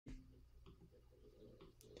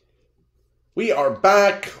We are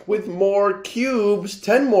back with more cubes,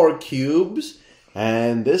 10 more cubes,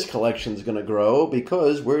 and this collection is going to grow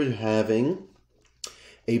because we're having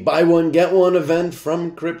a buy one, get one event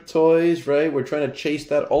from Cryptoys, right? We're trying to chase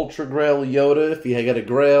that Ultra Grail Yoda. If you get a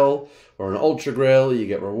Grail or an Ultra Grail, you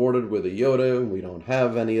get rewarded with a Yoda, and we don't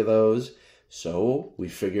have any of those. So we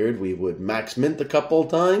figured we would max mint a couple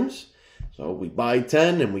times. So we buy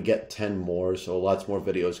 10 and we get 10 more, so lots more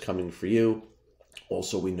videos coming for you.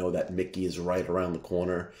 Also, we know that Mickey is right around the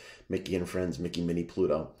corner. Mickey and Friends, Mickey Mini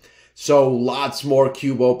Pluto. So lots more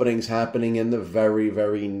cube openings happening in the very,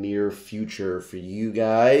 very near future for you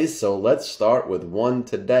guys. So let's start with one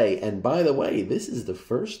today. And by the way, this is the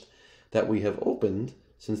first that we have opened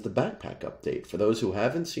since the backpack update. For those who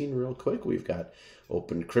haven't seen real quick, we've got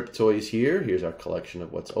open Cryptoys here. Here's our collection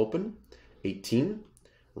of what's open. 18.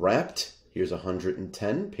 Wrapped. Here's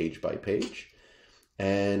 110 page by page.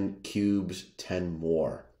 And cubes 10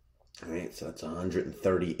 more. All right, so that's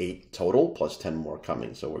 138 total plus 10 more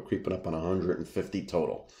coming. So we're creeping up on 150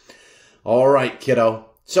 total. All right, kiddo.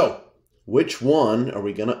 So which one are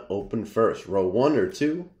we going to open first? Row 1 or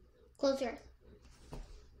 2? Close your eyes.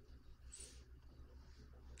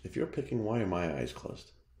 If you're picking, why are my eyes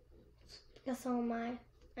closed? Because so am I.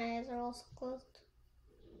 My eyes are also closed.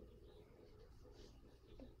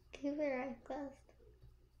 Keep your eyes closed.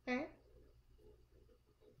 All right.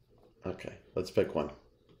 Okay, let's pick one.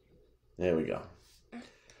 There we go.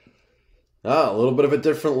 Ah, a little bit of a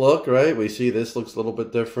different look, right? We see this looks a little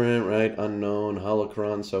bit different, right? Unknown,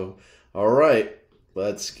 Holocron. So, all right,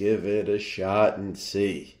 let's give it a shot and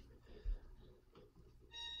see.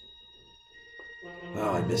 Oh,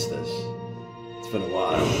 I missed this. It's been a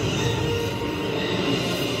while.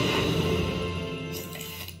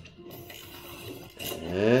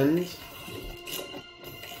 And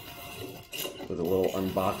with a little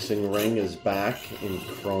unboxing ring is back in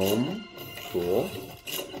chrome. Cool.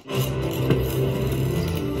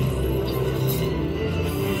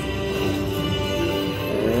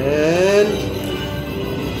 And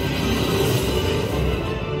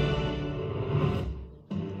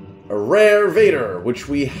a rare Vader, which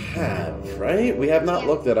we have, right? We have not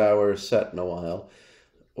looked at our set in a while.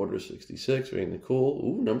 Order 66, really cool.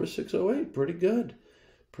 Ooh, number 608, pretty good.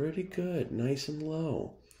 Pretty good, nice and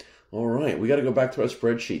low. All right, we got to go back to our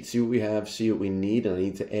spreadsheet, see what we have, see what we need, and I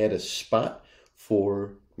need to add a spot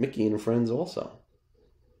for Mickey and Friends also.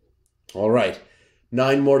 All right,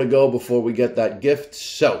 9 more to go before we get that gift,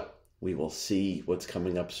 so we will see what's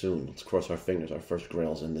coming up soon. Let's cross our fingers, our first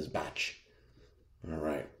grails in this batch. All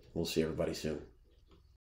right, we'll see everybody soon.